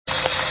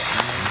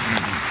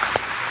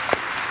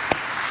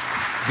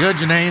Good,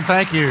 Janine.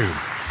 Thank you.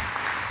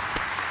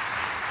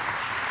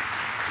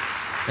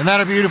 Isn't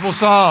that a beautiful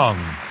song?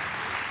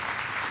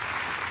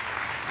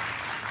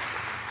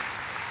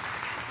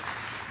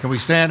 Can we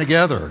stand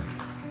together?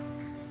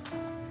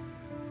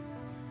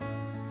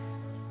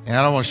 And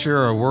I want to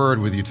share a word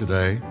with you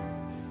today.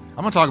 I'm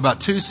going to talk about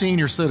two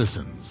senior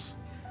citizens.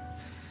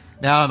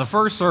 Now, in the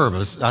first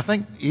service, I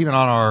think even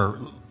on our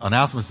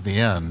announcements at the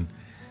end,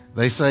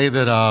 they say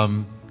that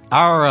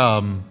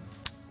our,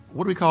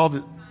 what do we call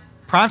it?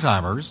 Prime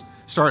timers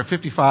start at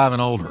 55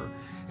 and older.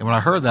 And when I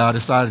heard that, I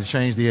decided to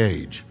change the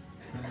age.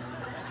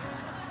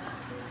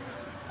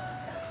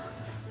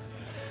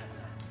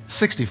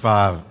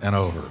 65 and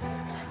over.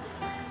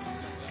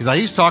 Because I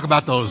used to talk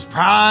about those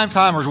prime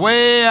timers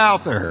way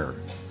out there.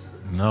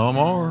 No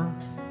more.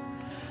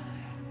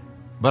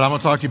 But I'm going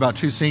to talk to you about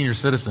two senior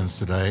citizens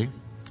today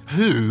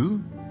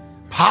who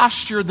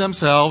postured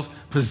themselves,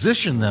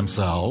 positioned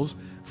themselves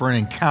for an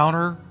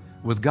encounter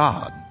with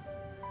God.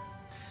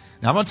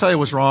 Now, I'm going to tell you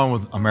what's wrong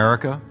with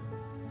America.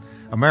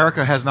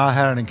 America has not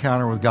had an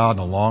encounter with God in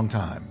a long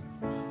time.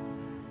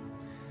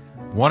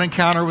 One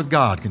encounter with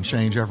God can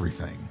change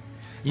everything.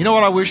 You know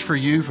what I wish for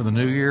you for the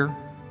new year?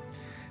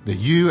 That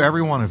you,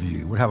 every one of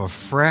you, would have a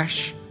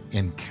fresh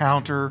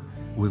encounter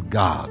with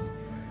God.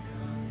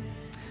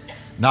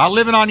 Not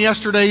living on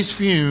yesterday's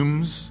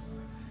fumes,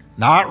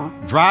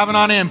 not driving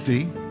on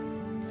empty,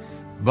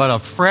 but a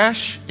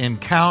fresh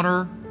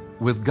encounter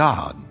with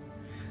God.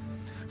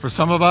 For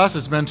some of us,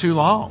 it's been too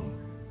long.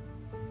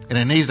 And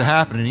it needs to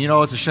happen. And you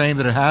know, it's a shame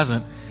that it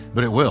hasn't,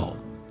 but it will.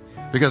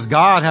 Because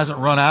God hasn't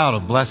run out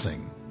of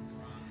blessing.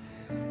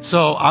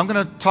 So I'm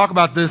going to talk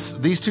about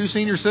these two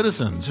senior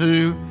citizens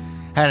who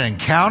had an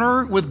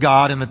encounter with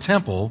God in the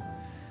temple.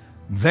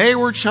 They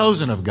were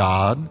chosen of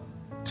God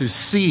to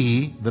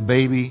see the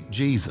baby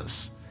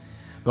Jesus.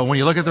 But when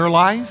you look at their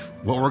life,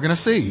 what we're going to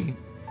see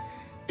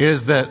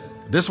is that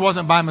this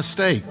wasn't by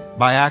mistake,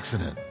 by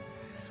accident.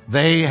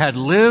 They had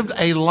lived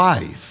a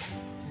life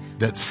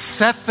that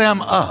set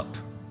them up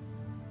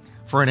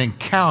for an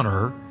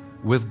encounter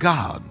with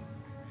God.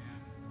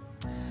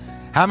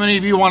 How many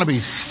of you want to be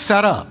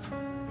set up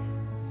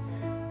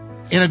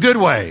in a good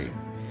way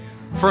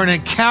for an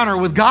encounter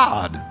with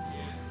God?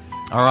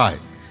 All right.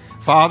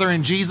 Father,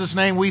 in Jesus'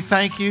 name, we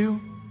thank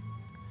you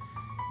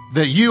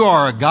that you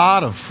are a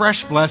God of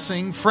fresh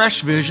blessing,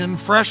 fresh vision,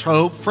 fresh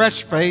hope,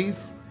 fresh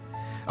faith,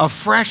 a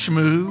fresh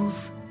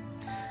move.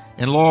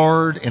 And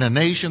Lord, in a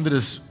nation that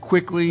is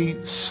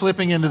quickly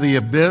slipping into the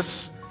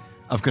abyss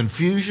of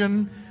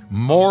confusion,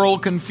 moral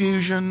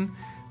confusion,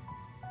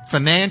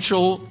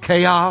 financial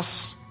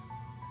chaos,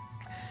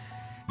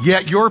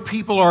 yet your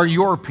people are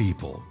your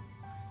people.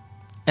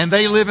 And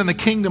they live in the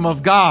kingdom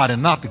of God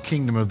and not the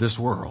kingdom of this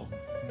world.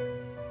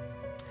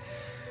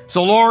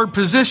 So Lord,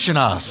 position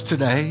us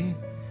today,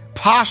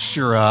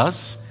 posture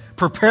us,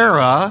 prepare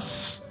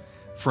us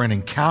for an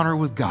encounter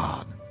with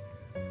God.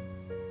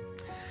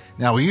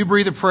 Now, will you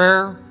breathe a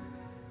prayer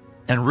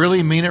and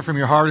really mean it from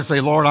your heart and say,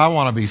 Lord, I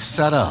want to be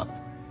set up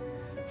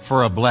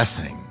for a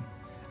blessing.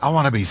 I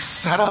want to be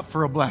set up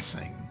for a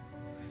blessing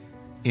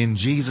in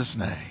Jesus'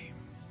 name.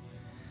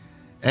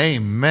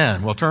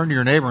 Amen. Well, turn to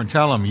your neighbor and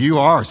tell him you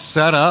are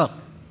set up.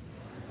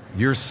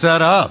 You're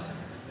set up.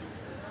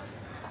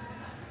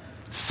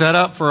 Set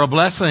up for a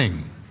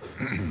blessing.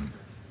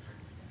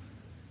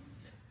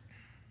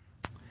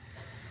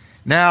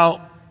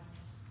 Now,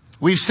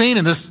 we've seen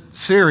in this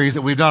series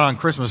that we've done on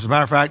Christmas, as a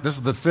matter of fact, this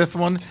is the fifth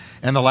one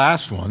and the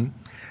last one,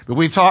 but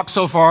we've talked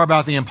so far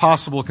about the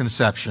impossible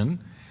conception,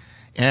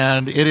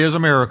 and it is a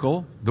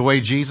miracle, the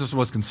way Jesus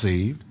was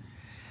conceived.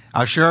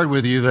 I've shared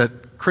with you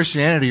that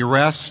Christianity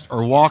rests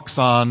or walks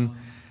on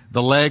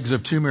the legs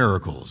of two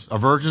miracles, a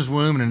virgin's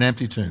womb and an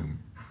empty tomb.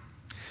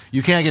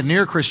 You can't get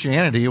near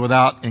Christianity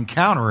without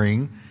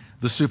encountering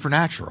the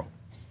supernatural.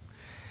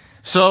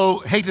 So,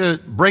 hate to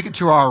break it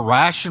to our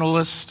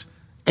rationalist,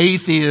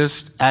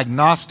 atheist,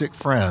 agnostic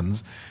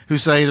friends who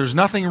say there's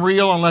nothing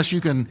real unless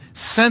you can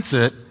sense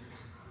it,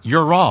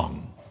 you're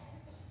wrong.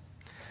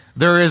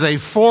 There is a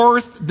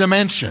fourth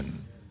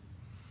dimension,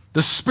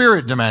 the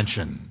spirit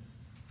dimension.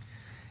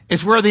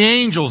 It's where the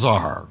angels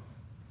are.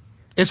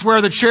 It's where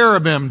the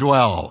cherubim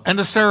dwell and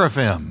the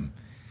seraphim.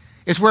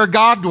 It's where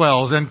God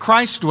dwells and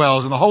Christ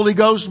dwells and the Holy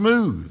Ghost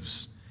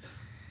moves.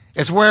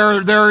 It's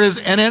where there is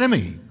an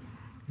enemy,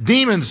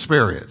 demon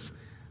spirits,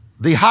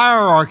 the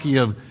hierarchy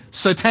of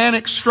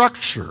satanic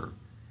structure,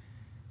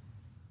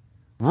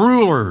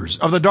 rulers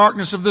of the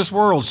darkness of this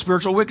world,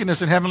 spiritual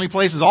wickedness in heavenly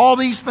places. All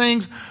these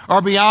things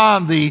are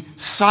beyond the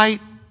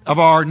sight of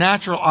our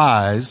natural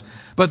eyes,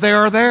 but they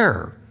are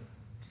there.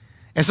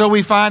 And so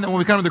we find that when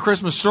we come to the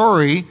Christmas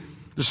story,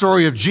 the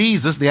story of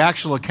Jesus, the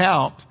actual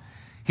account,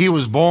 he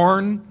was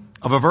born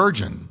of a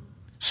virgin,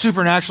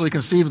 supernaturally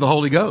conceived of the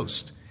Holy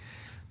Ghost.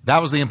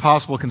 That was the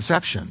impossible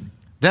conception.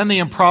 Then the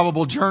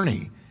improbable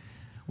journey,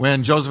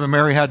 when Joseph and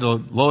Mary had to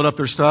load up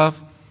their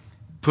stuff,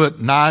 put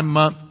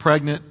 9-month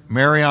pregnant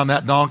Mary on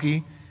that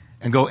donkey,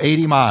 and go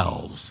 80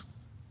 miles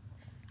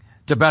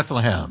to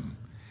Bethlehem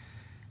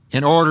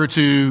in order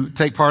to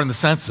take part in the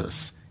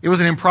census. It was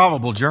an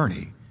improbable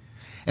journey.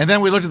 And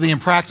then we looked at the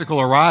impractical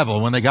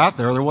arrival. When they got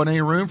there, there wasn't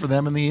any room for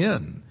them in the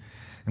inn.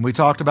 And we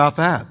talked about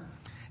that.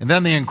 And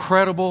then the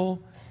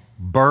incredible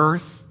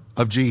birth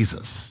of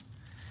Jesus.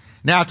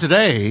 Now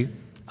today,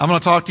 I'm going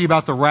to talk to you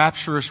about the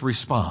rapturous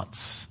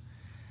response.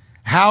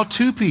 How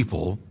two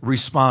people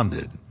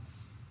responded.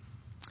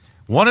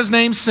 One is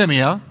named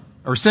Simeon,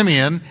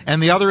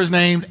 and the other is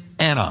named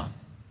Anna.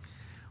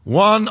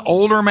 One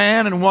older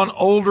man and one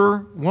older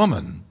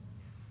woman.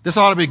 This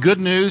ought to be good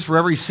news for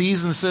every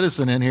seasoned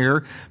citizen in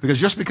here, because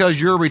just because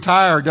you're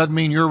retired doesn't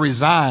mean you're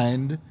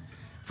resigned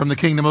from the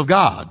kingdom of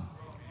God.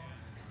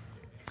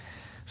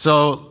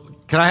 So,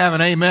 can I have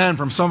an amen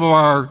from some of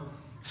our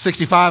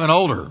 65 and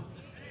older?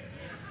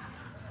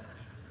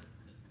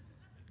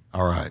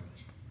 All right.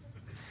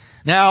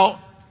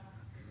 Now,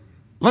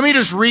 let me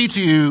just read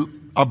to you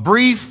a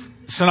brief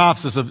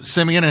synopsis of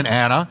Simeon and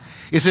Anna.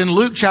 It's in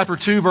Luke chapter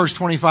 2, verse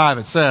 25.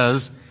 It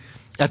says,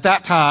 "At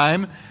that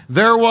time,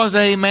 there was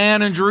a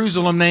man in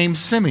Jerusalem named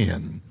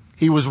Simeon.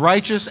 He was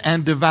righteous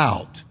and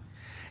devout,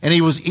 and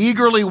he was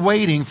eagerly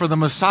waiting for the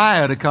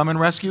Messiah to come and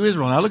rescue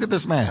Israel." Now look at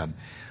this man.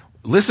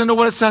 Listen to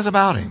what it says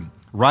about him.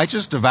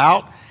 Righteous,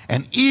 devout,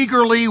 and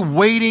eagerly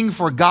waiting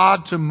for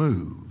God to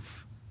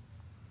move.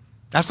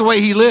 That's the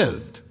way he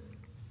lived.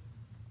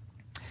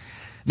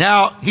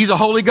 Now, he's a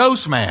Holy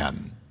Ghost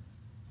man.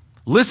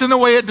 Listen to the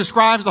way it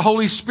describes the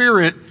Holy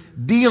Spirit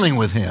dealing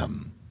with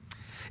him.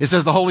 It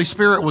says the Holy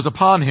Spirit was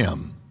upon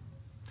him,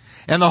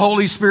 and the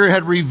Holy Spirit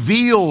had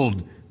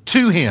revealed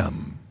to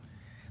him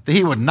that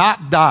he would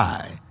not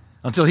die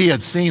until he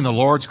had seen the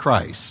Lord's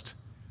Christ.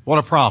 What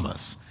a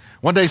promise.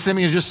 One day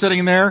Simeon is just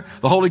sitting there,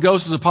 the Holy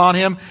Ghost is upon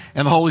him,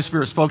 and the Holy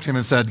Spirit spoke to him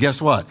and said,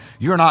 guess what?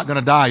 You're not going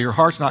to die. Your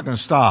heart's not going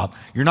to stop.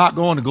 You're not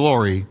going to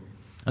glory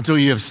until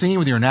you have seen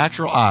with your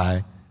natural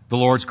eye the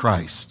Lord's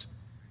Christ.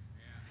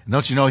 And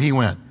don't you know, he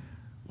went,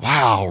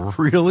 wow,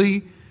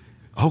 really?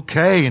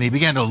 Okay. And he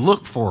began to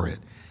look for it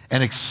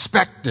and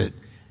expect it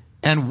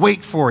and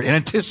wait for it and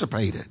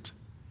anticipate it.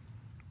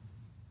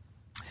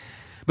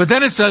 But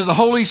then it says the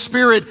Holy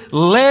Spirit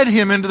led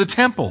him into the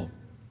temple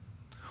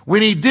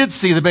when he did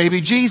see the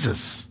baby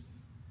Jesus.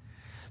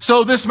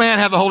 So this man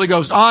had the Holy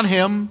Ghost on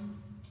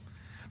him,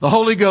 the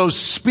Holy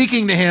Ghost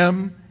speaking to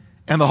him,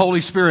 and the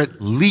Holy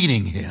Spirit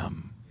leading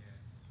him.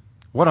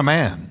 What a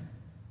man.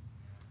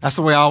 That's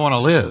the way I want to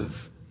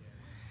live.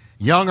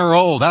 Young or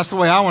old, that's the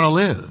way I want to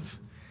live.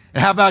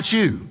 And how about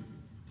you?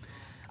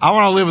 I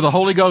want to live with the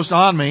Holy Ghost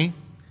on me,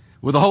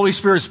 with the Holy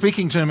Spirit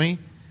speaking to me,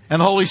 and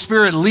the Holy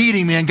Spirit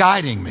leading me and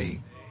guiding me.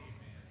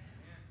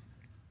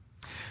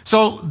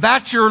 So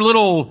that's your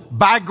little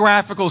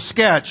biographical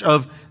sketch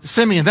of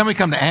Simeon. Then we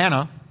come to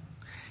Anna.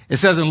 It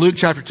says in Luke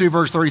chapter 2,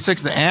 verse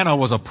 36, that Anna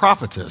was a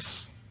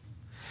prophetess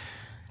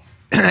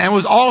and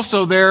was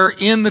also there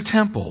in the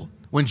temple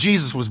when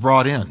Jesus was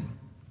brought in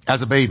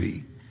as a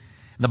baby.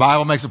 The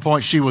Bible makes a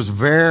point she was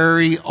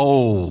very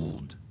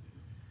old.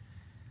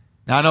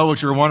 Now I know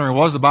what you're wondering.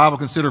 What does the Bible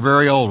consider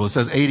very old? Well, it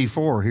says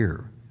 84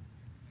 here.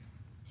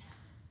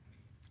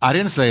 I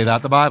didn't say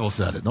that. The Bible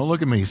said it. Don't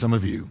look at me, some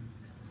of you.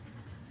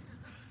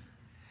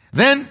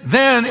 Then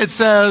it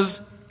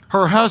says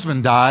her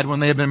husband died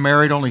when they had been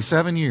married only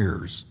 7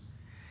 years.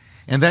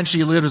 And then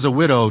she lived as a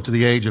widow to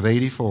the age of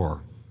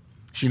 84.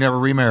 She never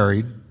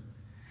remarried.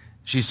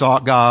 She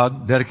sought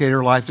God, dedicated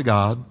her life to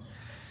God.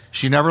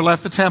 She never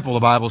left the temple, the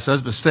Bible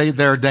says, but stayed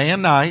there day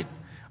and night,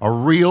 a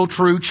real,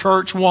 true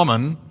church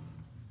woman.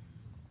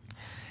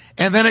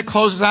 And then it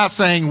closes out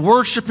saying,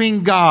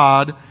 worshiping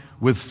God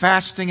with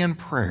fasting and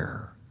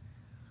prayer.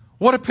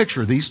 What a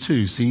picture of these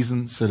two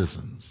seasoned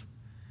citizens.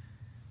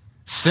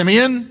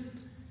 Simeon,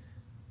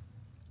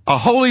 a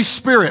Holy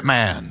Spirit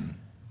man.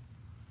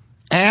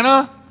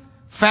 Anna,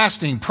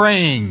 fasting,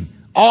 praying,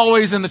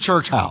 always in the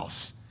church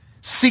house,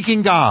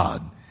 seeking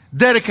God,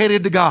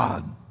 dedicated to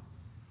God.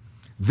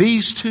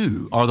 These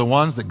two are the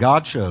ones that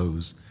God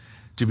chose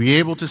to be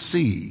able to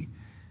see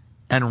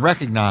and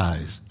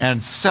recognize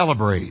and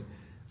celebrate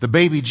the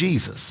baby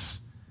Jesus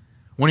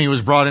when he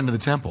was brought into the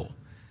temple.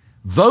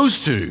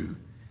 Those two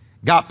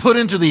got put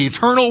into the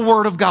eternal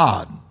Word of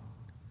God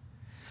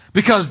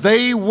because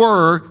they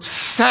were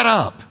set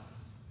up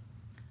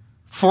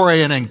for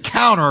an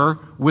encounter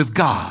with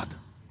God.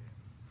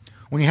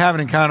 When you have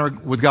an encounter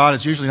with God,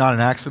 it's usually not an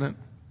accident.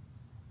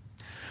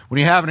 When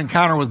you have an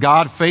encounter with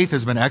God, faith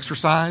has been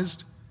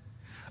exercised.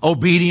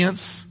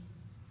 Obedience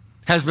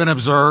has been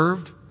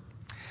observed.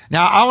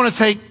 Now, I want to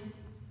take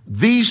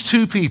these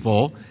two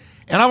people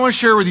and I want to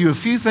share with you a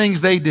few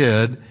things they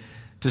did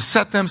to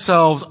set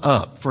themselves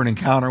up for an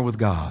encounter with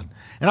God.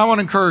 And I want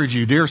to encourage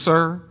you, dear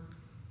sir,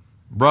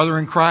 brother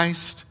in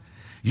Christ,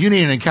 you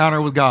need an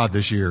encounter with God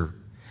this year.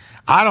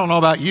 I don't know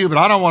about you, but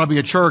I don't want to be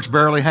a church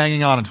barely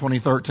hanging on in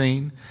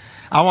 2013.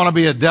 I want to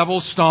be a devil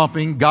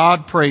stomping,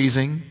 God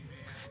praising,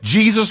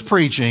 Jesus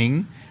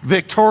preaching,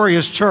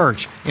 victorious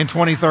church in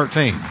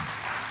 2013.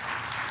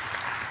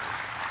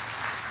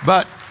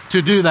 But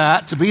to do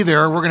that, to be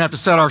there, we're going to have to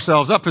set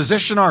ourselves up,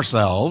 position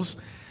ourselves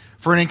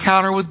for an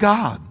encounter with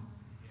God.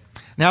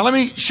 Now, let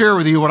me share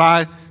with you what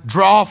I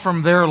draw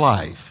from their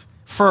life.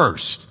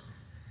 First,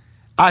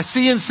 I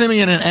see in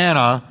Simeon and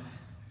Anna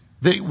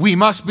that we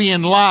must be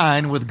in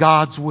line with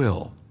God's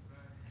will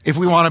if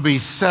we want to be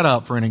set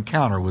up for an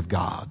encounter with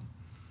God.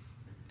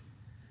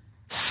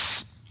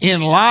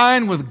 In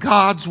line with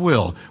God's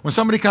will. When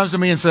somebody comes to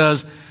me and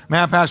says,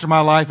 man, Pastor, my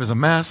life is a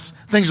mess.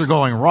 Things are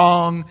going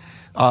wrong.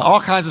 All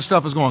kinds of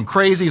stuff is going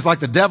crazy. It's like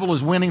the devil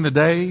is winning the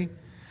day.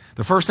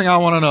 The first thing I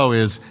want to know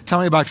is, tell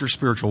me about your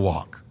spiritual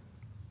walk.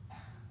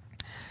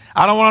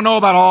 I don't want to know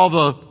about all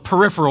the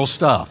peripheral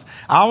stuff.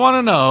 I want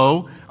to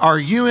know, are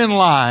you in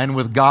line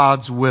with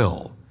God's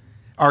will?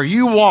 Are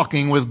you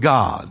walking with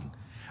God?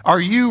 Are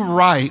you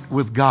right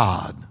with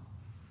God?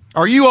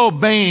 Are you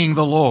obeying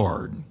the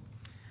Lord?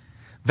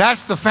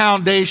 That's the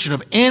foundation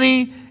of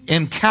any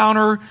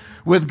encounter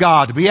with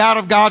God. To be out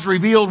of God's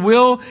revealed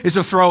will is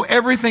to throw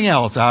everything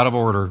else out of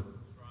order.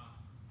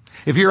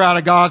 If you're out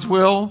of God's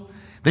will,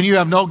 then you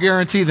have no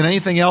guarantee that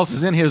anything else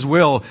is in His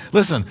will.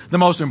 Listen, the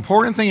most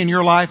important thing in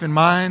your life and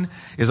mine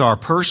is our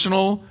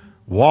personal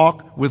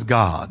walk with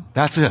God.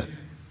 That's it.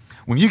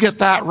 When you get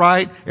that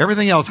right,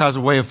 everything else has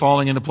a way of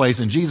falling into place.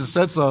 And Jesus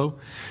said so.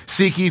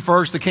 Seek ye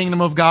first the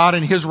kingdom of God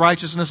and His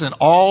righteousness, and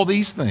all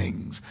these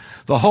things,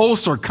 the whole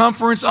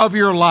circumference of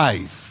your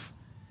life,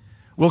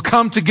 will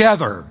come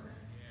together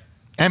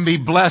and be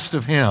blessed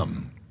of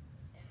Him.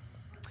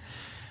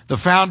 The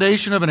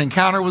foundation of an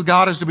encounter with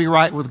God is to be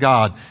right with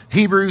God.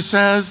 Hebrews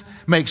says,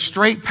 make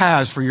straight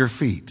paths for your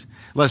feet,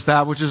 lest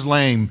that which is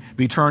lame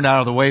be turned out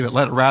of the way, but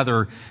let it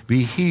rather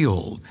be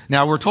healed.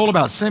 Now, we're told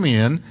about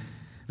Simeon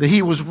that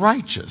he was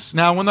righteous.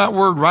 Now, when that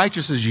word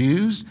righteous is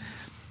used,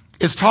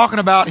 it's talking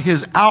about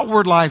his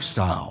outward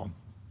lifestyle,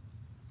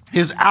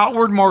 his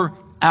outward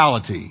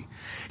morality.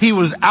 He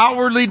was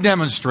outwardly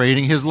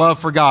demonstrating his love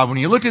for God. When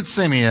you looked at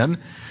Simeon,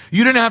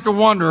 you didn't have to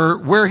wonder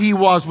where he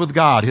was with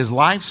God. His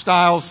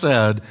lifestyle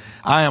said,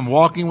 I am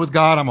walking with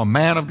God. I'm a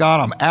man of God.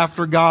 I'm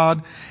after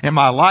God. And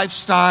my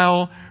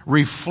lifestyle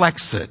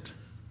reflects it.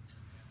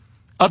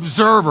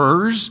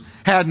 Observers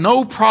had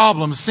no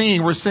problem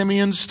seeing where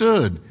Simeon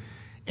stood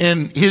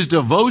in his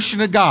devotion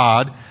to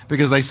God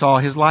because they saw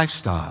his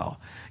lifestyle.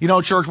 You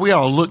know, church, we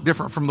ought to look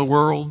different from the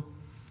world.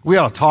 We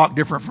ought to talk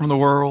different from the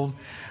world.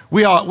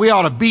 We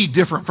ought to be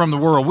different from the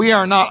world. We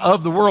are not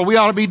of the world. We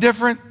ought to be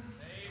different.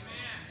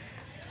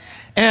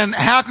 And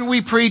how can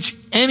we preach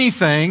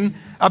anything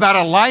about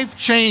a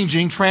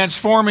life-changing,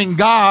 transforming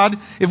God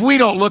if we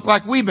don't look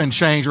like we've been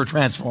changed or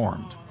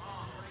transformed?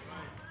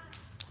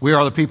 We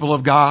are the people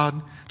of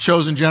God,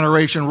 chosen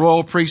generation,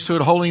 royal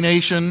priesthood, holy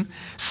nation,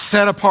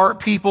 set apart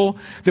people,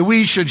 that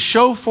we should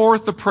show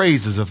forth the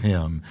praises of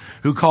Him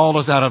who called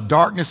us out of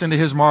darkness into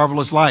His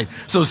marvelous light.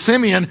 So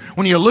Simeon,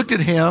 when you looked at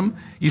him,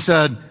 you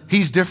said,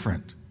 he's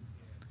different.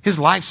 His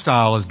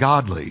lifestyle is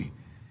godly.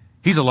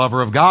 He's a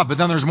lover of God. But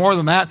then there's more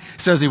than that.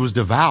 It says he was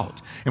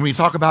devout. And when you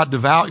talk about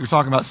devout, you're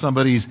talking about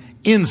somebody's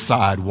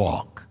inside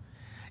walk.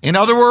 In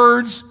other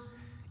words,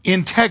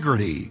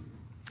 integrity.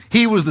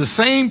 He was the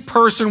same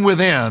person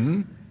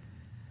within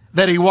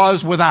that he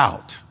was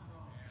without.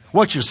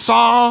 What you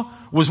saw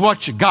was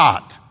what you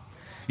got.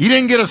 You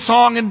didn't get a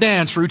song and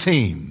dance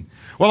routine.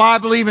 Well, I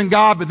believe in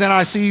God, but then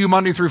I see you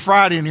Monday through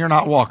Friday and you're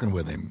not walking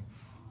with Him.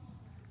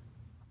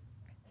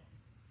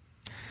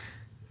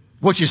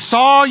 What you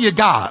saw, you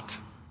got.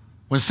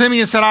 When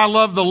Simeon said, I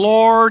love the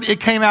Lord,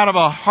 it came out of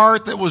a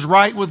heart that was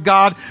right with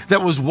God,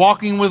 that was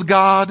walking with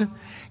God.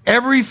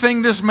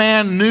 Everything this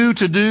man knew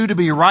to do to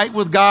be right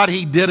with God,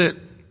 he did it.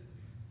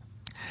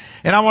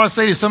 And I want to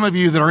say to some of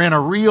you that are in a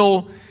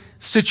real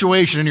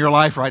situation in your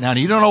life right now, and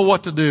you don't know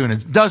what to do, and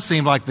it does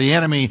seem like the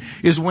enemy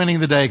is winning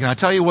the day. Can I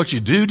tell you what you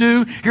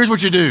do? Here's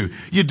what you do.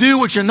 You do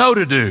what you know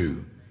to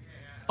do.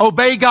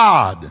 Obey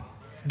God.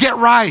 Get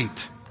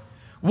right.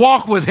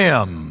 Walk with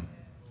Him.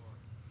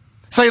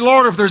 Say,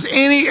 Lord, if there's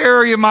any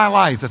area of my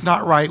life that's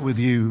not right with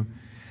you,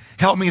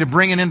 help me to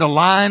bring it into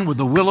line with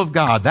the will of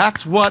God.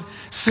 That's what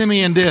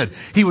Simeon did.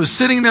 He was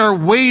sitting there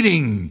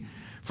waiting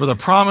for the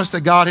promise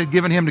that God had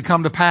given him to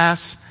come to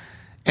pass,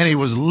 and he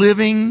was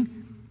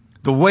living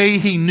the way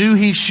he knew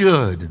he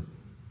should.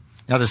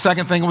 Now, the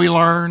second thing we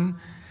learn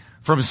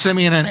from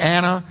Simeon and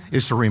Anna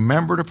is to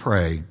remember to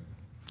pray.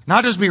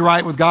 Not just be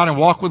right with God and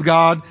walk with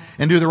God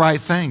and do the right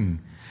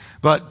thing,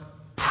 but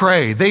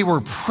pray. They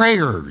were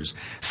prayers.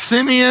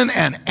 Simeon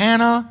and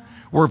Anna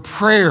were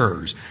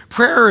prayers.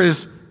 Prayer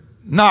is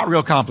not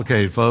real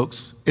complicated,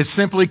 folks. It's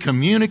simply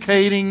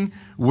communicating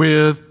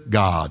with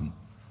God.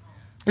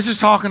 It's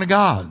just talking to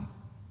God.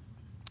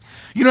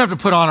 You don't have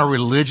to put on a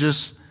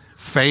religious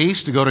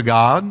face to go to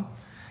God.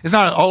 It's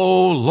not,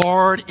 oh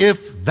Lord,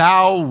 if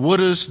thou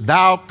wouldest,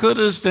 thou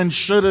couldest and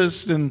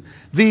shouldest, and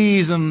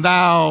these and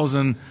thous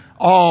and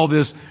all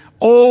this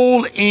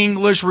old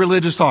English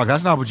religious talk.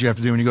 That's not what you have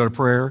to do when you go to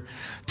prayer.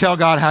 Tell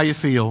God how you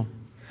feel.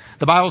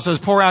 The Bible says,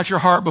 pour out your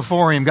heart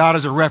before Him. God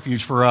is a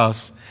refuge for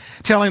us.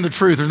 Tell Him the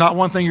truth. There's not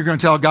one thing you're going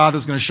to tell God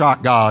that's going to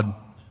shock God.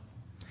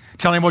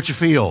 Tell Him what you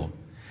feel.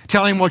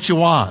 Tell Him what you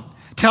want.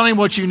 Tell Him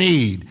what you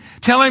need.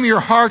 Tell Him your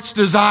heart's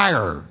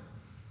desire.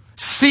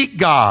 Seek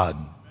God.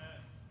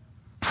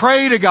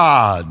 Pray to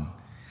God.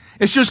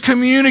 It's just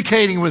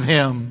communicating with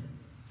Him.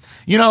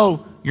 You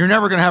know, you're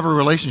never going to have a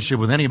relationship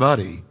with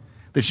anybody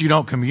that you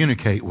don't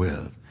communicate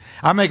with.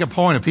 I make a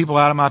point of people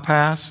out of my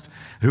past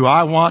who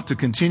I want to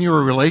continue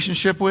a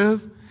relationship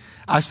with.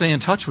 I stay in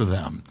touch with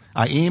them.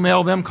 I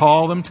email them,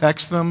 call them,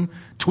 text them,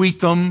 tweet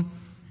them,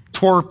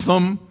 twerp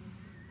them,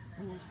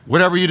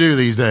 whatever you do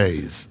these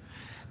days.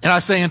 And I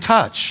stay in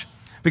touch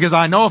because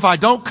I know if I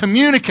don't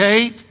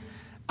communicate,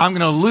 I'm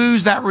going to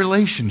lose that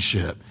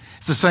relationship.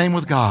 It's the same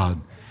with God.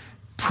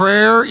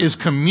 Prayer is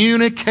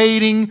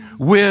communicating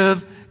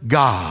with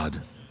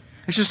God.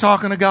 It's just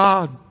talking to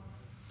God.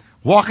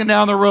 Walking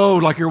down the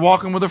road like you're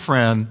walking with a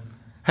friend.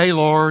 Hey,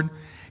 Lord,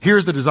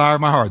 here's the desire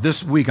of my heart.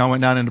 This week I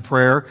went down into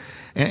prayer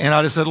and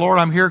I just said, Lord,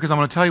 I'm here because I'm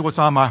going to tell you what's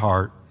on my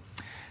heart.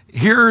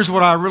 Here's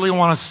what I really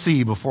want to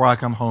see before I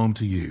come home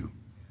to you.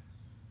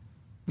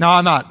 Now,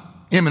 I'm not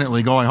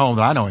imminently going home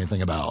that I know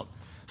anything about.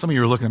 Some of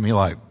you are looking at me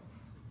like,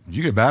 did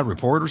you get a bad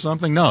report or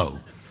something? No.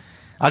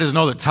 I just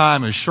know that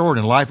time is short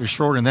and life is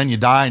short and then you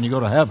die and you go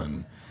to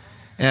heaven.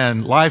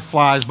 And life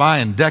flies by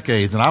in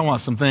decades and I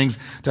want some things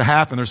to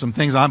happen. There's some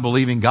things I'm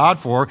believing God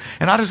for.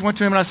 And I just went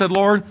to him and I said,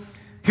 Lord,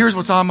 here's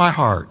what's on my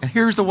heart. And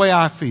here's the way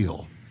I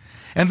feel.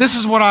 And this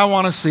is what I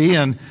want to see.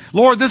 And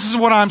Lord, this is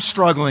what I'm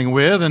struggling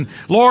with. And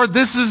Lord,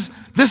 this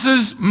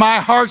is my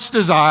heart's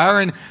desire.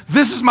 And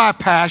this is my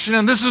passion.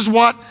 And this is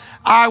what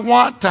I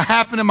want to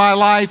happen in my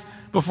life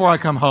before I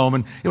come home.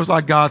 And it was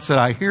like God said,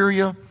 I hear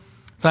you.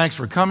 Thanks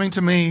for coming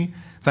to me.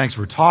 Thanks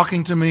for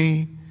talking to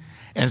me.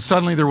 And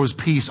suddenly there was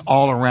peace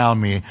all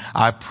around me.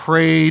 I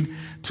prayed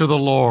to the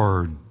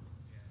Lord.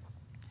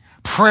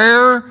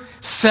 Prayer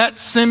set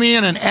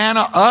Simeon and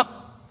Anna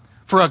up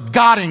for a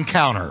God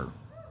encounter.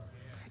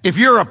 If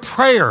you're a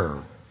prayer,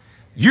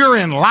 you're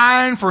in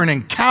line for an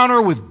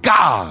encounter with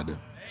God.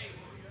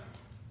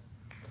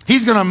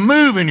 He's going to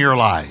move in your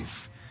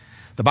life.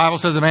 The Bible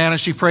says of Anna,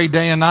 she prayed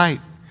day and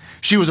night.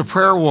 She was a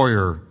prayer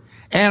warrior.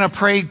 Anna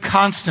prayed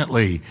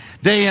constantly,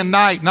 day and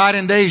night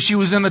and day. She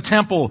was in the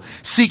temple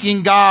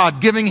seeking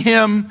God, giving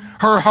him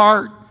her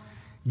heart,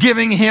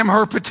 giving him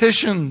her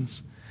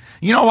petitions.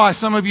 You know why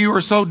some of you are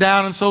so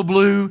down and so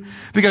blue?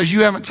 Because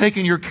you haven't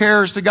taken your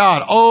cares to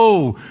God.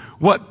 Oh,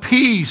 what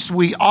peace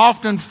we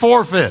often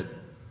forfeit.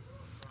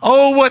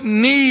 Oh, what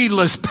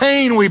needless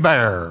pain we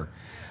bear.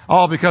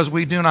 All because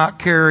we do not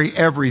carry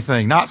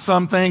everything, not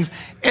some things,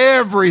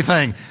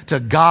 everything to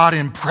God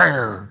in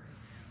prayer.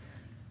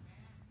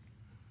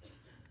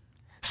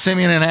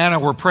 Simeon and Anna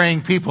were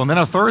praying people. And then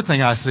a third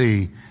thing I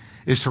see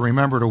is to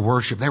remember to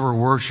worship. They were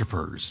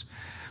worshipers.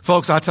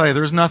 Folks, I tell you,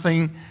 there's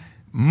nothing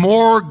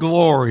more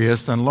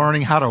glorious than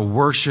learning how to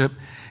worship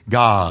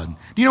God.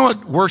 Do you know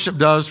what worship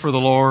does for the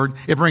Lord?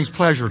 It brings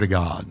pleasure to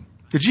God.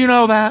 Did you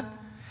know that?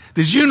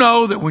 Did you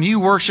know that when you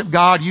worship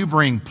God, you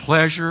bring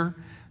pleasure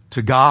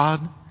to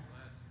God?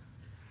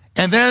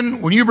 And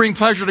then when you bring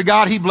pleasure to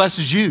God, he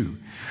blesses you.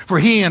 For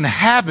he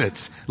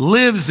inhabits,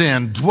 lives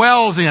in,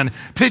 dwells in,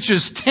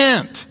 pitches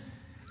tent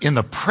in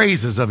the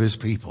praises of his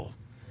people.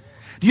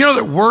 Do you know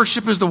that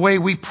worship is the way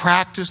we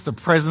practice the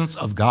presence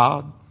of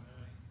God?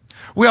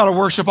 We ought to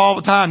worship all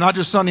the time, not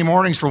just Sunday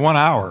mornings for 1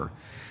 hour.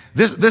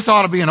 This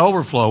ought to be an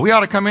overflow. We ought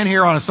to come in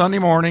here on a Sunday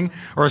morning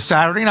or a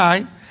Saturday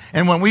night,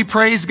 and when we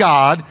praise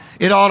God,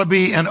 it ought to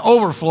be an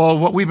overflow of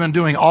what we've been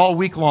doing all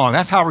week long.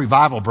 That's how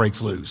revival breaks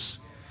loose.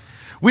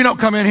 We don't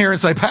come in here and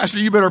say, Pastor,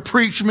 you better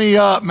preach me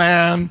up,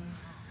 man.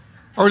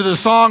 Or to the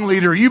song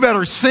leader, you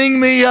better sing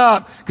me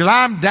up because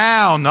I'm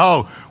down.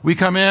 No, we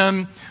come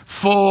in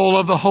full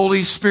of the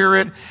Holy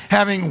Spirit,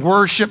 having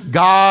worshiped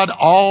God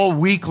all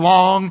week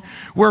long.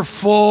 We're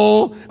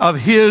full of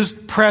his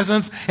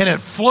presence and it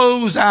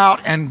flows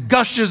out and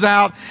gushes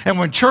out. And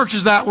when church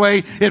is that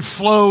way, it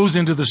flows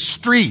into the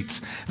streets,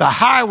 the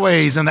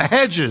highways and the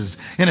hedges,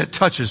 and it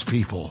touches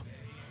people.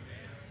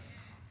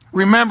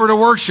 Remember to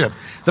worship.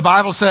 The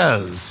Bible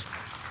says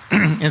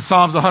in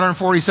Psalms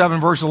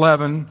 147 verse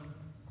 11,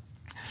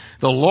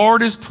 the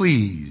Lord is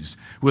pleased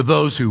with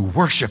those who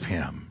worship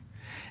him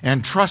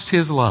and trust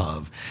his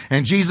love.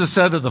 And Jesus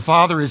said that the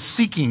Father is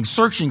seeking,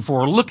 searching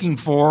for, looking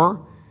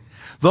for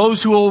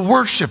those who will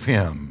worship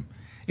him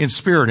in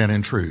spirit and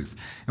in truth.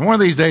 And one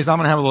of these days, I'm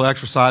going to have a little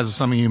exercise with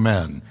some of you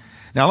men.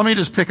 Now, let me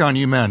just pick on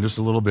you men just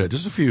a little bit,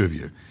 just a few of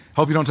you.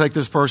 Hope you don't take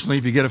this personally.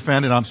 If you get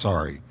offended, I'm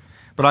sorry.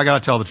 But I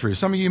got to tell the truth.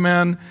 Some of you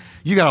men,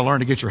 you got to learn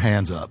to get your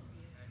hands up.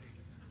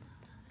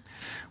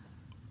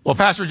 Well,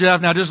 Pastor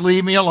Jeff, now just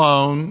leave me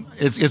alone.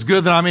 It's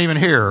good that I'm even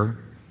here.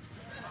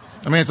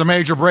 I mean, it's a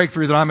major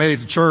breakthrough that I made at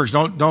the church.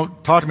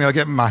 Don't talk to me about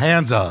getting my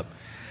hands up.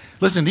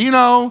 Listen, do you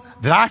know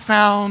that I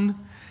found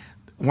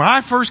when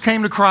I first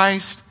came to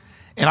Christ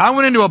and I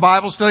went into a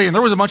Bible study and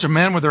there was a bunch of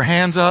men with their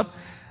hands up,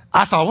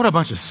 I thought, what a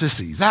bunch of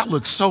sissies. That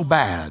looks so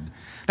bad.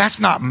 That's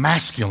not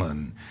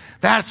masculine.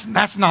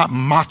 That's not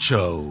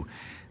macho.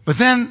 But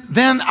then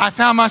I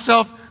found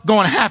myself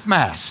going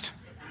half-mast.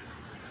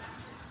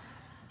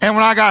 And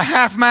when I got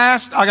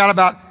half-mast, I got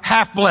about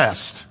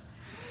half-blessed.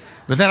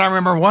 But then I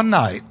remember one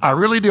night, I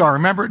really do, I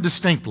remember it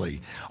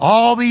distinctly.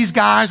 All these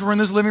guys were in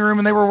this living room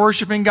and they were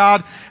worshiping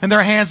God and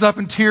their hands up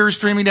and tears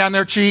streaming down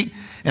their cheek.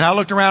 And I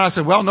looked around and I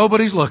said, well,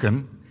 nobody's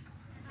looking.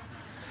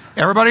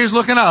 Everybody's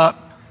looking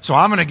up. So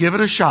I'm going to give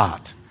it a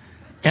shot.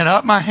 And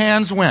up my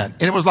hands went.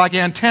 And it was like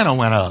antenna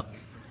went up.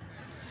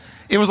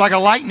 It was like a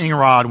lightning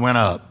rod went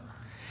up.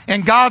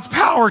 And God's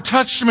power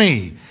touched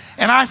me.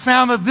 And I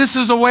found that this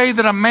is a way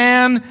that a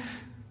man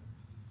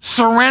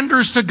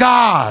surrenders to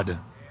God.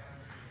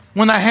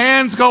 When the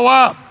hands go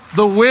up,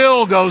 the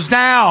will goes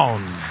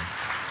down.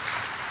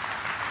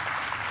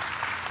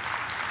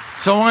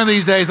 So one of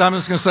these days, I'm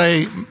just going to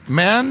say,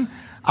 men,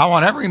 I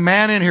want every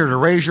man in here to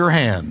raise your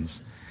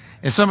hands.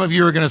 And some of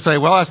you are going to say,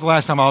 well, that's the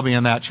last time I'll be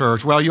in that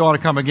church. Well, you ought to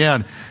come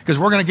again, because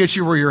we're going to get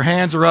you where your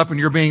hands are up and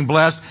you're being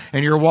blessed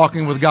and you're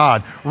walking with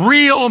God.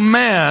 Real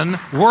men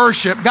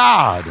worship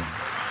God.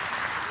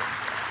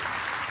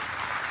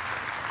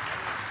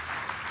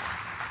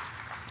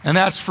 And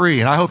that's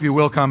free, and I hope you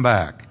will come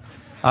back.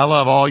 I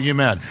love all you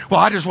men. Well,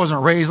 I just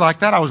wasn't raised like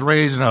that. I was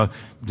raised in a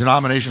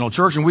denominational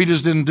church, and we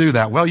just didn't do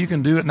that. Well, you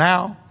can do it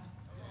now.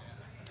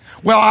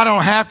 Well, I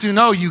don't have to.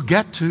 No, you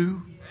get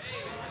to.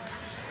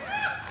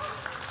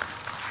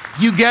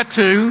 You get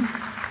to.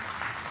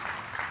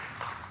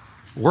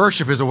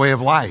 Worship is a way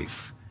of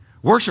life.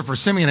 Worship for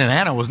Simeon and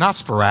Anna was not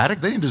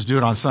sporadic. They didn't just do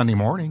it on Sunday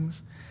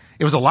mornings.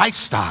 It was a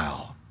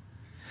lifestyle.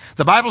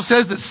 The Bible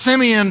says that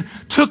Simeon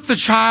took the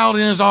child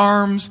in his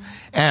arms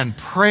and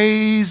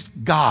praised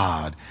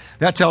God.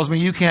 That tells me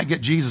you can't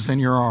get Jesus in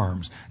your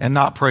arms and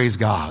not praise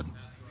God.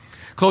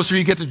 Closer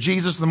you get to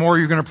Jesus, the more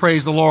you're going to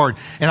praise the Lord.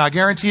 And I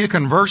guarantee you,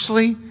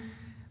 conversely,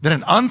 that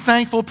an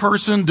unthankful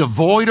person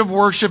devoid of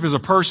worship is a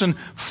person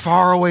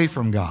far away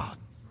from God.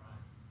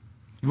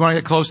 You want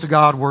to get close to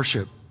God,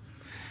 worship.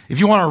 If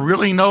you want to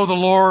really know the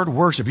Lord,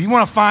 worship. If you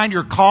want to find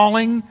your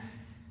calling,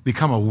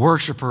 become a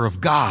worshiper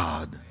of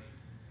God.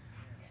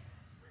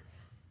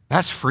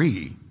 That's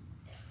free.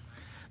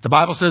 The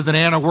Bible says that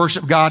Anna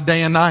worshiped God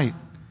day and night.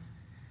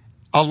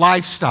 A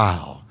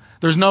lifestyle.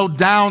 There's no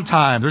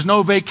downtime. There's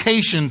no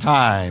vacation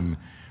time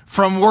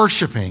from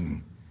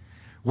worshiping.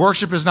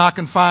 Worship is not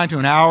confined to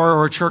an hour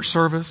or a church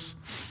service.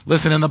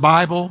 Listen, in the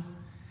Bible,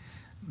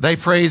 they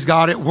praise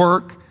God at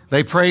work.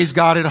 They praise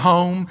God at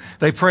home.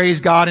 They praise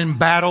God in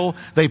battle.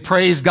 They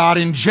praise God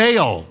in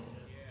jail.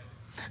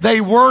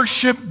 They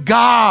worship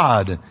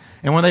God.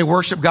 And when they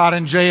worship God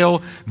in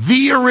jail,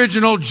 the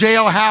original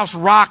jailhouse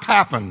rock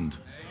happened.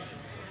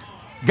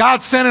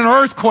 God sent an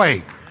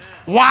earthquake.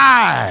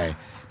 Why?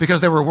 Because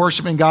they were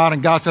worshiping God,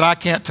 and God said, I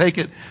can't take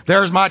it.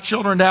 There's my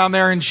children down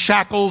there in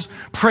shackles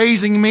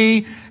praising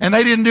me, and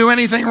they didn't do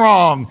anything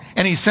wrong.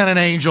 And he sent an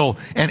angel,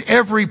 and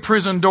every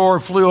prison door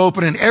flew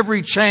open, and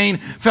every chain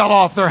fell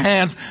off their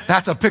hands.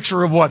 That's a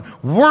picture of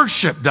what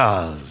worship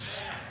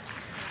does.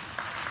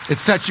 It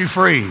sets you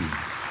free.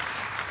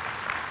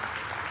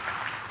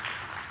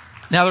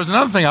 Now, there's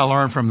another thing I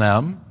learned from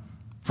them,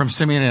 from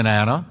Simeon and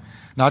Anna,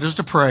 not just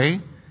to pray,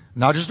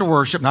 not just to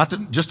worship,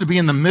 just to be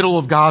in the middle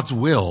of God's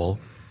will,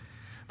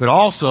 but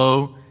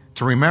also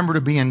to remember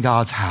to be in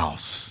God's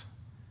house.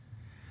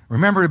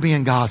 Remember to be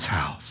in God's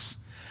house.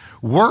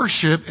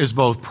 Worship is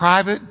both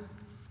private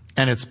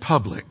and it's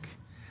public.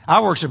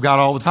 I worship God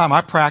all the time.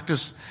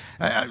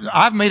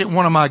 I've made it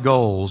one of my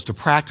goals to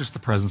practice the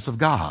presence of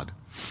God.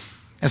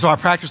 And so I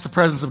practice the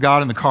presence of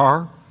God in the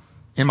car,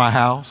 in my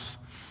house,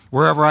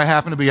 wherever I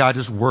happen to be. I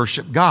just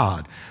worship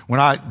God. When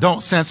I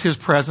don't sense His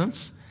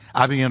presence,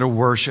 I begin to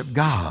worship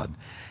God.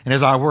 And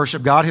as I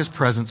worship God, His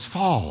presence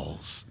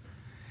falls.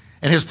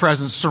 And His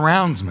presence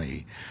surrounds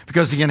me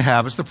because He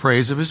inhabits the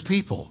praise of His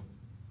people.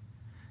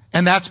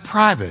 And that's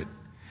private.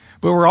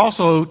 But we're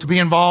also to be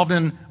involved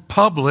in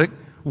public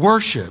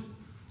worship.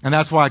 And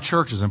that's why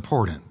church is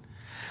important.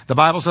 The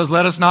Bible says,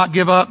 let us not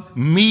give up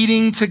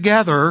meeting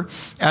together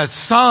as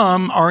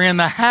some are in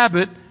the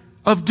habit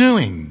of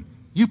doing.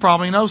 You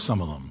probably know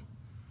some of them.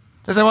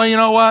 They say, well, you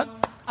know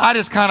what? I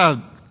just kind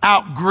of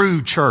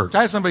outgrew church.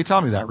 I had somebody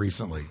tell me that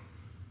recently.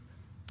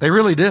 They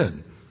really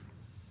did.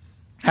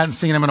 Hadn't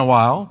seen them in a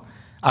while.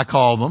 I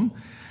called them.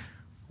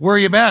 Where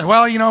you been?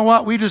 Well, you know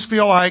what? We just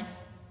feel like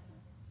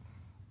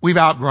we've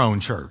outgrown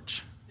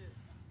church.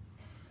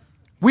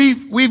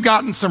 We've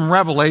gotten some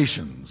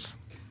revelations.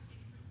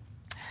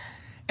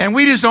 And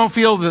we just don't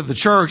feel that the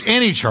church,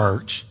 any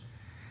church,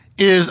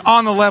 is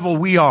on the level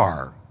we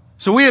are.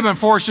 So we have been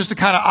forced just to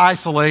kind of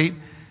isolate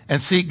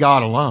and seek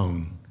God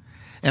alone.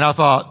 And I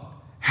thought,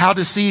 how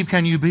deceived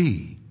can you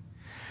be?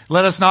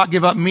 Let us not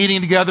give up meeting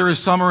together as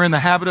some are in the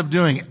habit of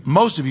doing.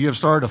 Most of you have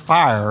started a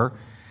fire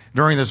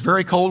during this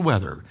very cold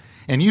weather.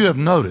 And you have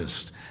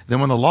noticed that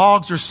when the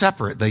logs are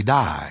separate, they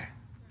die.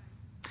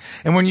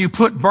 And when you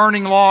put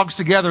burning logs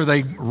together,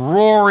 they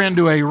roar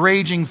into a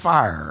raging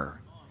fire.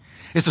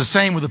 It's the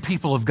same with the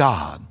people of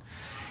God.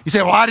 You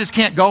say, well, I just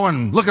can't go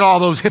and look at all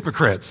those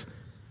hypocrites.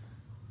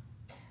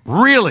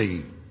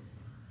 Really?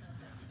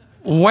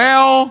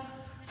 Well,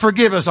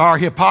 forgive us our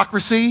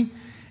hypocrisy.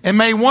 And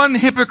may one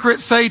hypocrite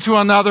say to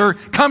another,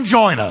 come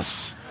join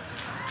us.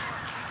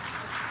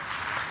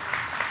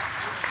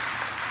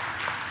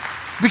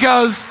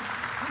 Because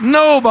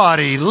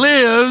nobody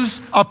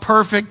lives a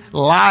perfect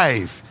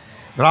life.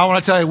 But I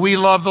want to tell you, we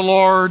love the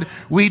Lord.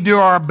 We do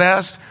our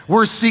best.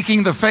 We're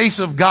seeking the face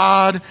of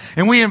God,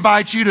 and we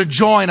invite you to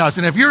join us.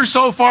 And if you're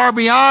so far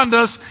beyond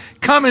us,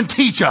 come and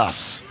teach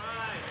us.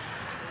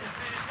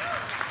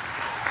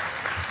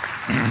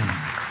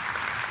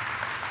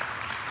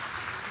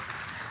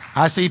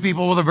 I see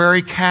people with a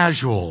very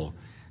casual,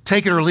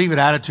 take it or leave it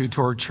attitude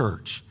toward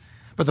church.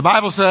 But the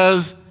Bible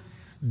says,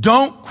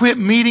 don't quit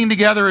meeting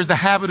together as the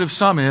habit of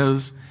some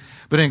is,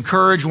 but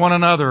encourage one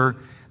another.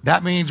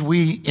 That means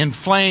we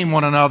inflame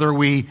one another.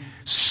 We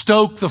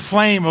stoke the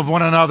flame of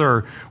one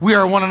another. We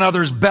are one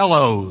another's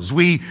bellows.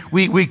 We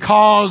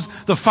cause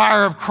the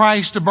fire of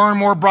Christ to burn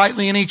more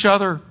brightly in each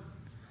other.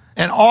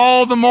 And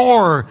all the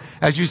more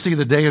as you see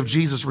the day of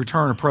Jesus'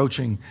 return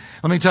approaching.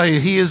 Let me tell you,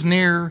 He is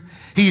near.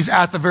 He's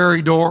at the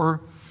very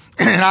door.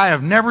 And I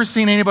have never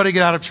seen anybody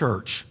get out of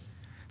church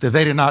that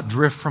they did not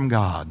drift from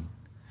God.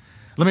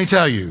 Let me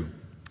tell you,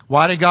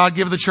 why did God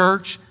give the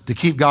church? To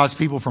keep God's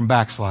people from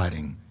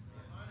backsliding.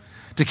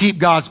 To keep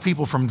God's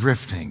people from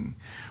drifting.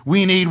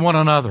 We need one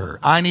another.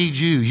 I need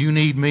you. You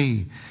need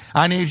me.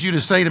 I need you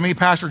to say to me,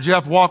 Pastor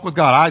Jeff, walk with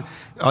God.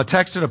 I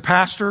texted a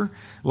pastor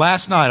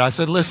last night. I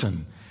said,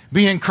 listen,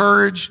 be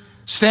encouraged.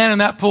 Stand in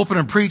that pulpit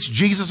and preach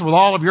Jesus with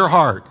all of your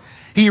heart.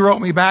 He wrote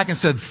me back and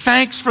said,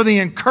 thanks for the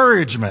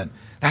encouragement.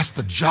 That's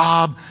the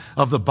job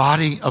of the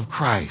body of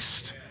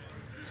Christ.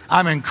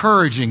 I'm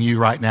encouraging you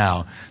right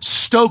now,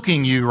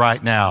 stoking you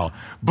right now,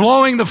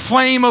 blowing the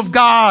flame of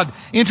God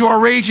into a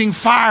raging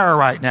fire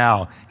right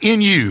now in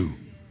you.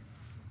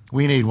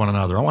 We need one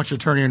another. I want you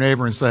to turn to your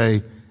neighbor and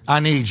say, I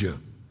need you.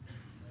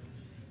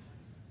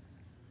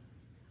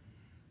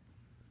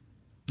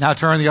 Now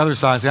turn to the other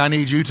side and say, I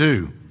need you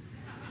too.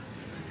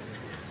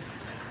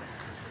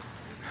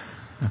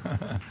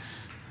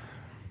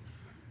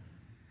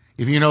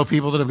 If you know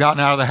people that have gotten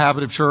out of the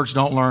habit of church,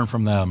 don't learn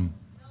from them.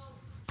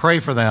 Pray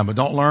for them, but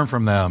don't learn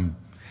from them.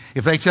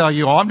 If they tell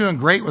you, oh, I'm doing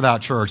great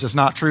without church, it's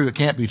not true. It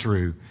can't be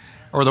true.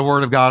 Or the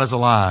word of God is a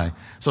lie.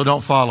 So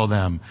don't follow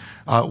them.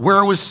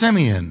 Where was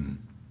Simeon?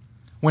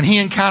 When he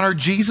encountered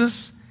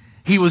Jesus,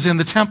 he was in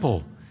the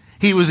temple.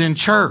 He was in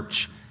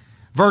church.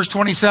 Verse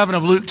 27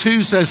 of Luke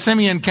 2 says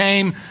Simeon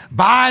came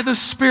by the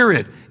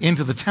Spirit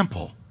into the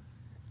temple.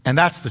 And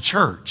that's the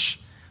church.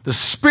 The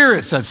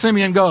Spirit said,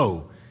 Simeon,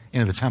 go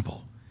into the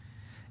temple.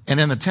 And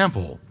in the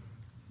temple,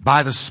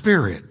 by the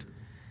Spirit,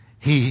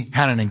 he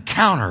had an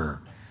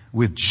encounter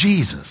with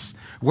Jesus.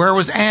 Where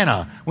was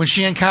Anna when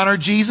she encountered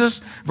Jesus?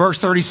 Verse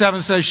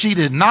 37 says she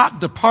did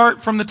not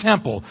depart from the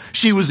temple.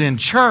 She was in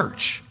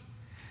church.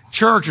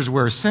 Church is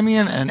where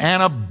Simeon and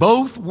Anna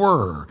both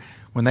were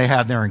when they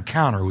had their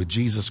encounter with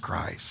Jesus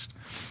Christ.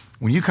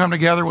 When you come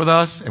together with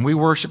us and we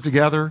worship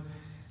together,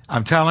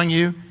 I'm telling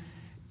you,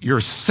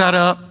 you're set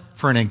up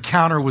for an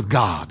encounter with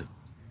God.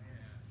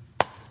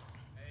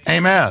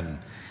 Amen.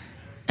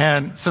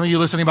 And some of you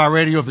listening by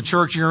radio, if the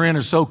church you're in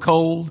is so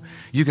cold,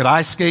 you could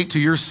ice skate to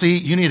your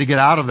seat. You need to get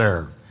out of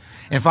there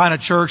and find a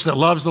church that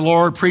loves the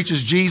Lord,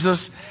 preaches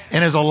Jesus,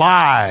 and is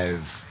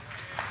alive.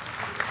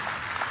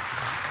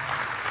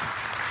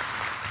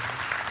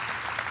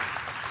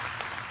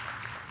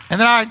 And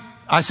then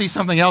I see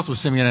something else with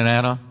Simeon and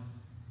Anna.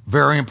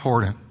 Very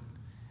important.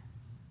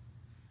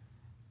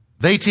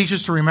 They teach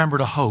us to remember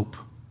to hope,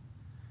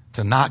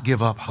 to not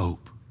give up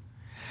hope.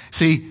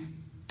 See,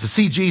 to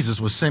see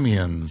Jesus was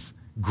Simeon's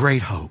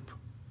great hope.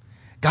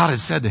 God had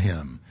said to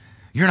him,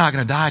 you're not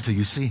going to die till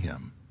you see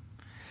him.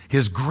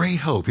 His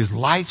great hope, his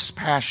life's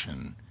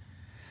passion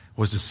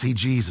was to see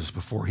Jesus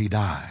before he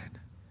died.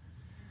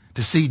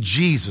 To see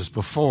Jesus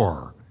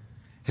before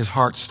his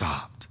heart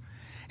stopped.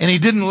 And he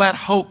didn't let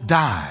hope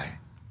die.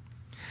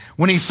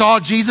 When he saw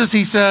Jesus,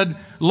 he said,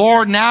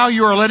 Lord, now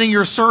you are letting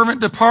your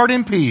servant depart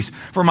in peace,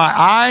 for my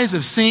eyes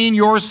have seen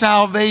your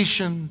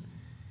salvation.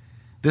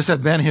 This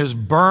had been his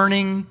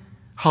burning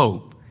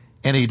hope.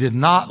 And he did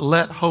not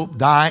let hope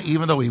die,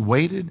 even though he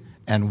waited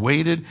and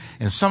waited.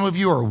 And some of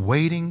you are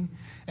waiting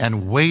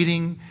and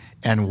waiting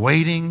and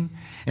waiting.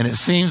 And it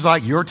seems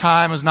like your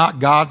time is not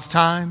God's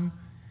time.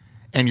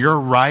 And you're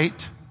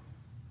right.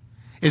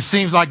 It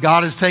seems like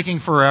God is taking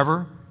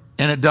forever.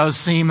 And it does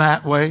seem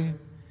that way.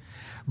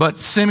 But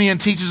Simeon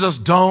teaches us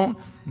don't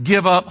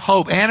give up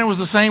hope. Anna was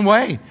the same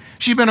way.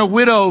 She'd been a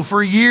widow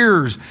for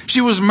years. She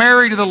was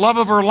married to the love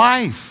of her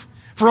life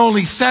for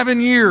only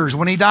 7 years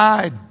when he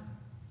died.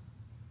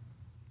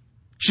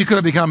 She could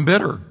have become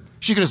bitter.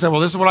 She could have said, well,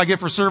 this is what I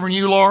get for serving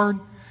you, Lord.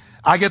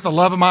 I get the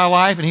love of my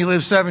life, and he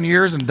lives 7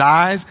 years and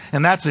dies,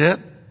 and that's it.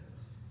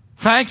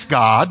 Thanks,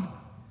 God.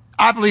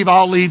 I believe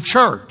I'll leave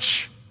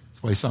church.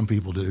 That's the way some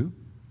people do.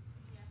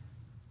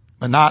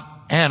 But not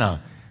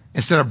Anna.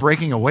 Instead of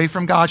breaking away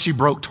from God, she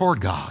broke toward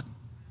God.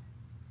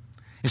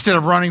 Instead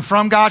of running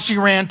from God, she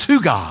ran to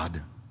God.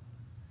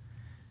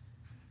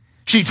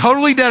 She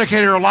totally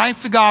dedicated her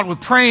life to God with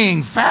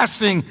praying,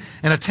 fasting,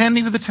 and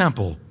attending to the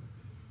temple.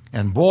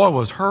 And boy,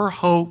 was her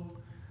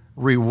hope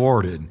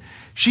rewarded.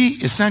 She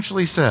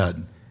essentially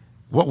said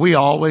what we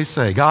always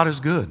say, God is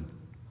good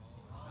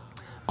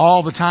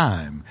all the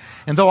time.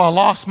 And though I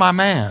lost my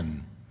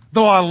man,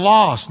 though I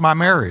lost my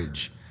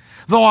marriage,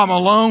 though I'm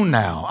alone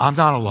now, I'm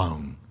not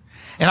alone.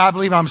 And I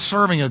believe I'm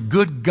serving a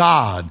good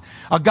God,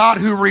 a God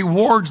who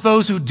rewards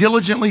those who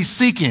diligently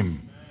seek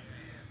him.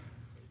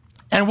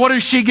 And what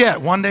does she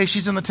get? One day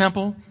she's in the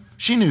temple.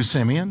 She knew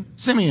Simeon.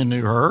 Simeon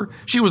knew her.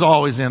 She was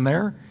always in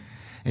there.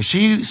 And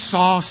she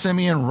saw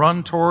Simeon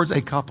run towards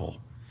a couple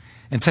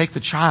and take the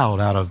child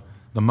out of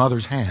the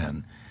mother's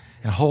hand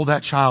and hold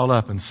that child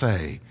up and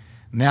say,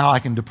 now I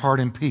can depart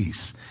in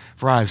peace,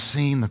 for I have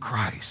seen the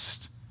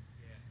Christ.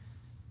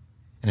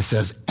 And it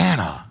says,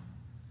 Anna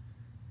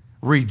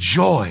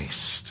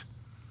rejoiced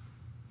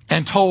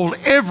and told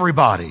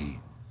everybody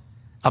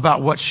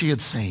about what she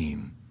had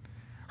seen.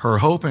 Her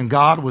hope in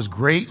God was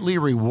greatly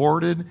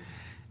rewarded.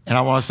 And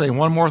I want to say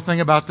one more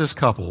thing about this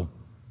couple,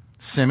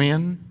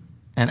 Simeon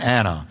and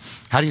Anna.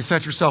 How do you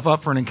set yourself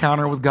up for an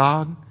encounter with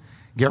God?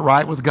 Get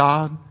right with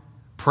God.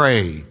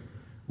 Pray.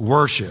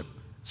 Worship.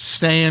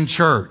 Stay in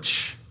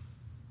church.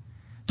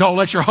 Don't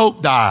let your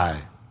hope die.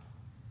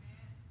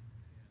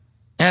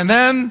 And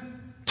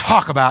then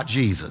talk about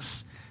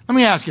Jesus. Let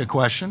me ask you a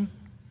question.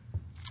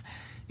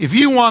 If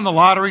you won the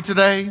lottery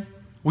today,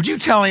 would you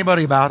tell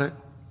anybody about it?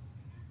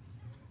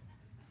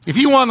 If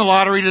you won the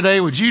lottery today,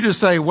 would you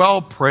just say,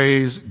 well,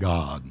 praise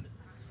God?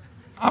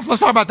 Let's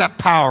talk about that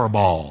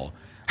Powerball.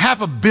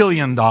 $500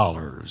 million.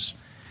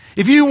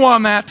 If you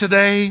won that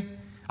today,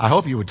 I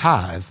hope you would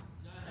tithe.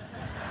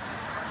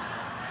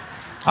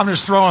 I'm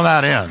just throwing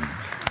that in.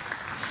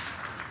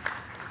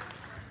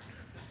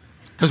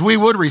 Because we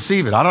would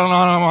receive it. I don't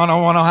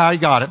know how you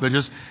got it, but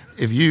just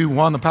if you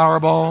won the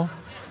Powerball,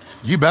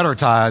 you better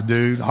tithe,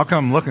 dude. I'll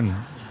come looking.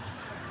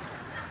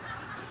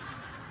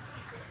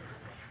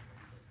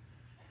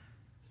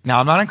 Now,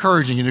 I'm not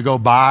encouraging you to go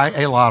buy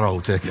a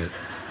lotto ticket.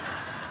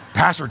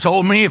 Pastor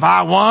told me if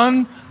I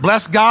won,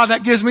 bless God,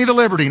 that gives me the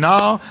liberty.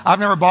 No, I've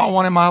never bought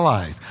one in my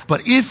life.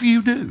 But if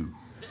you do,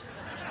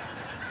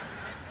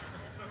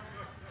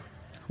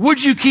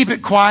 would you keep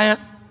it quiet?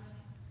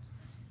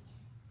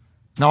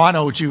 No, I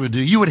know what you would do.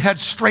 You would head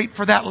straight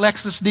for that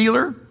Lexus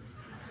dealer.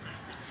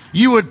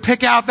 You would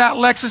pick out that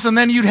Lexus and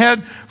then you'd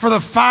head for the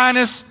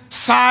finest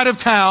side of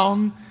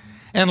town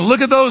and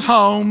look at those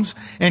homes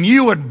and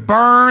you would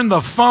burn the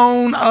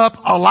phone up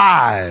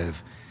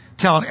alive,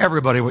 telling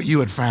everybody what you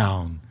had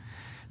found.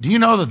 Do you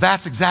know that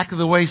that's exactly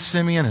the way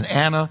Simeon and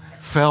Anna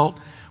felt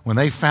when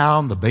they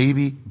found the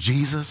baby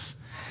Jesus?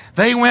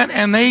 They went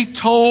and they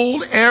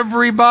told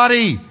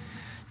everybody.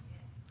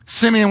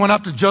 Simeon went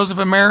up to Joseph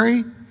and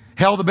Mary,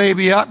 held the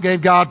baby up,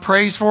 gave God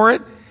praise for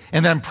it,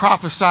 and then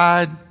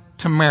prophesied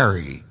to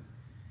Mary.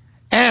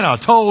 Anna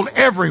told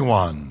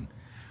everyone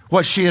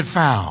what she had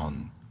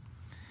found,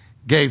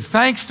 gave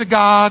thanks to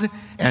God,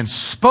 and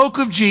spoke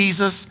of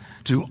Jesus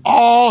to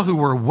all who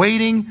were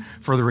waiting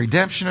for the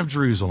redemption of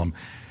Jerusalem.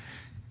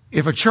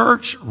 If a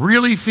church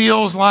really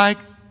feels like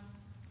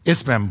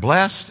it's been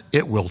blessed,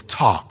 it will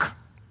talk.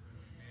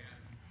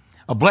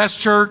 A blessed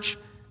church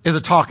is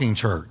a talking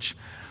church.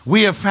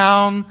 We have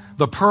found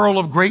the pearl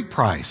of great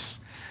price.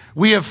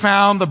 We have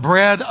found the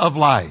bread of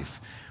life.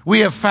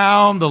 We have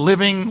found the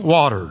living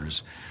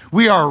waters.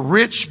 We are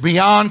rich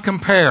beyond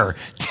compare.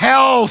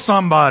 Tell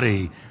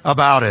somebody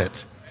about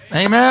it.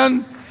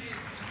 Amen?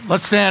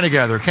 Let's stand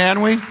together,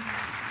 can we?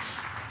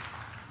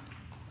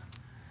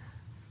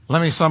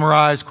 Let me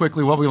summarize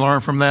quickly what we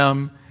learned from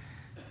them.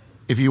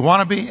 If you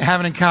want to have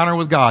an encounter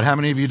with God, how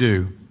many of you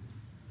do?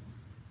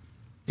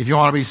 If you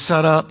want to be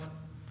set up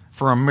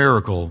for a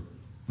miracle,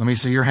 let me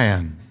see your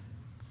hand.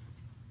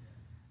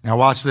 Now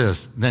watch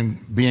this.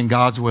 Then be in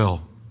God's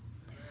will.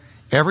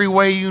 Every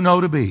way you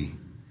know to be,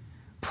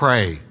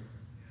 pray.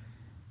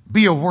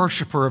 Be a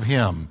worshiper of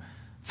Him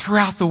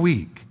throughout the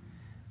week,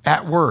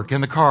 at work, in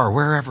the car,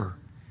 wherever.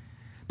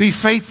 Be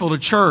faithful to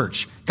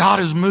church. God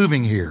is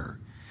moving here.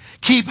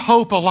 Keep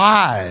hope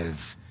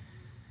alive.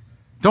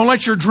 Don't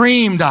let your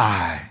dream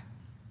die.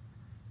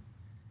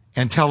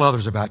 And tell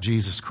others about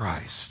Jesus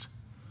Christ.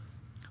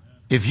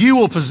 If you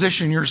will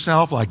position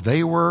yourself like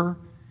they were,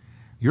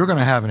 you're going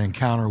to have an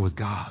encounter with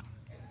God.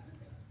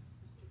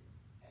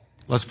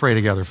 Let's pray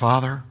together.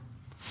 Father,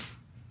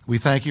 we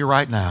thank you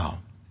right now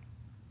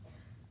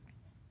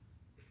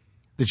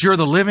that you're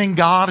the living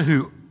God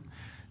who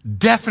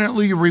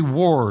definitely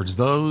rewards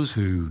those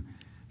who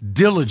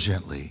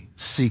diligently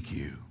seek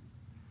you.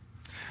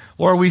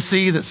 Lord, we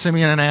see that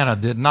Simeon and Anna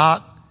did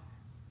not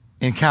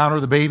encounter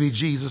the baby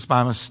Jesus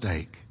by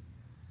mistake,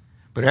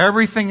 but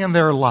everything in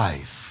their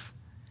life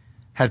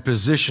had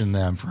positioned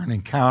them for an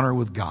encounter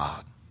with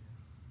God.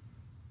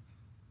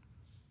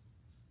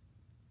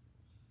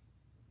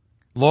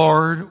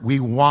 Lord, we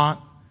want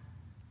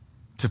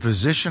to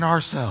position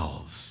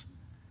ourselves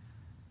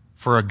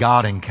for a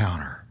God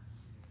encounter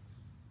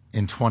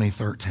in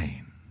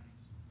 2013.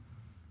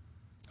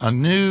 A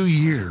new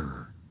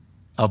year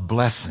of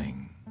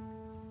blessing.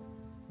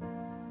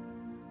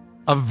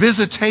 A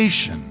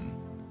visitation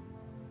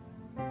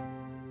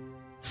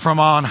from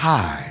on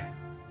high.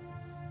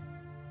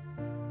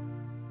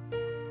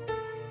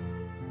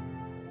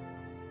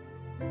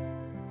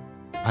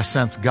 I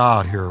sense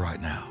God here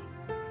right now.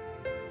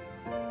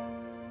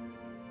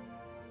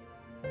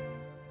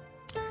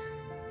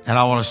 And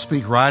I want to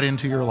speak right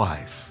into your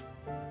life.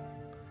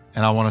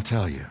 And I want to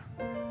tell you,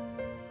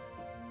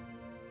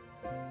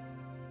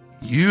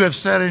 you have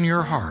said in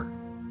your heart,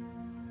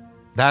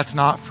 that's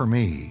not for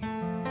me.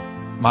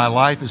 My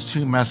life is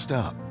too messed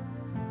up.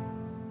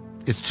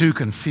 It's too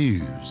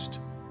confused.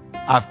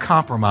 I've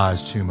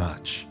compromised too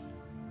much.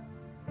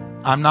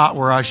 I'm not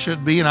where I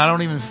should be, and I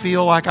don't even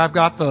feel like I've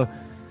got the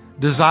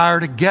desire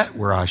to get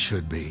where I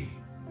should be.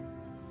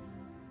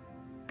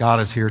 God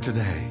is here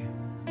today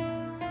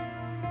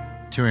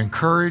to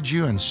encourage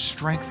you and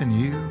strengthen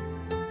you,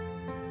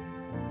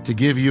 to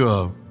give you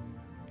an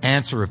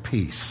answer of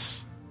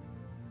peace.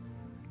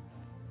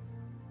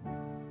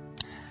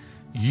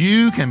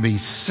 You can be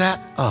set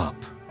up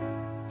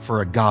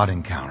for a God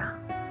encounter.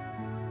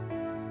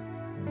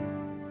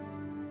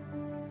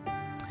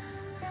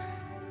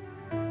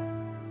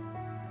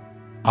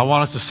 I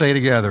want us to say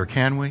together,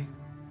 can we?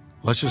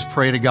 Let's just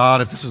pray to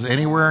God. If this is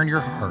anywhere in your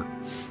heart,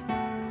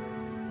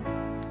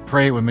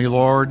 pray with me,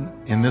 Lord,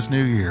 in this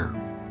new year.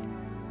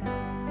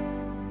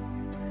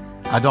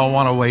 I don't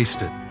want to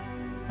waste it.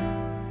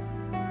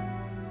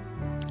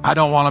 I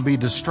don't want to be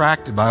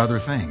distracted by other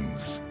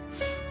things.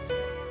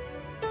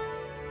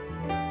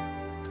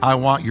 I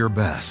want your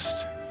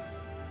best.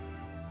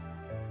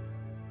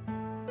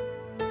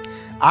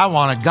 I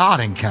want a God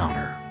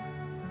encounter.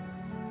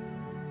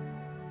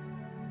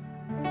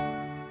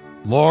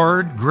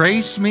 Lord,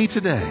 grace me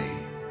today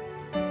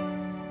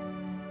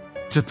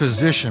to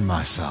position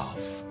myself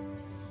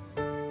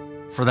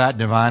for that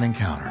divine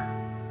encounter.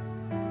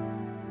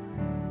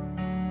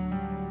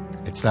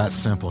 It's that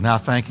simple. Now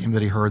thank Him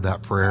that He heard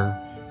that prayer.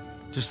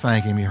 Just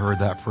thank Him He heard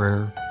that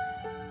prayer.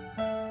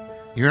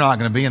 You're not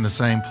going to be in the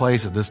same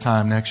place at this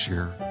time next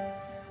year.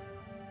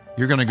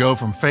 You're going to go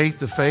from faith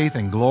to faith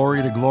and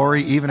glory to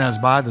glory, even as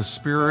by the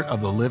Spirit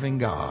of the living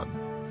God.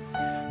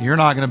 You're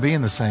not going to be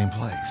in the same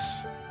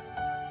place.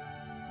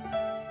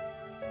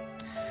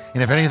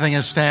 And if anything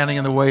is standing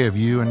in the way of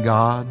you and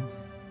God,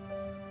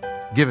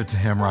 give it to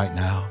Him right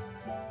now.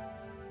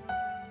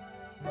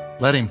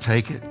 Let Him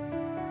take it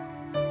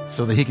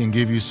so that He can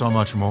give you so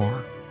much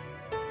more.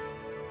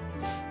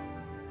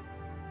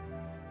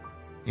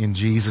 In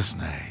Jesus'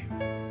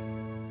 name.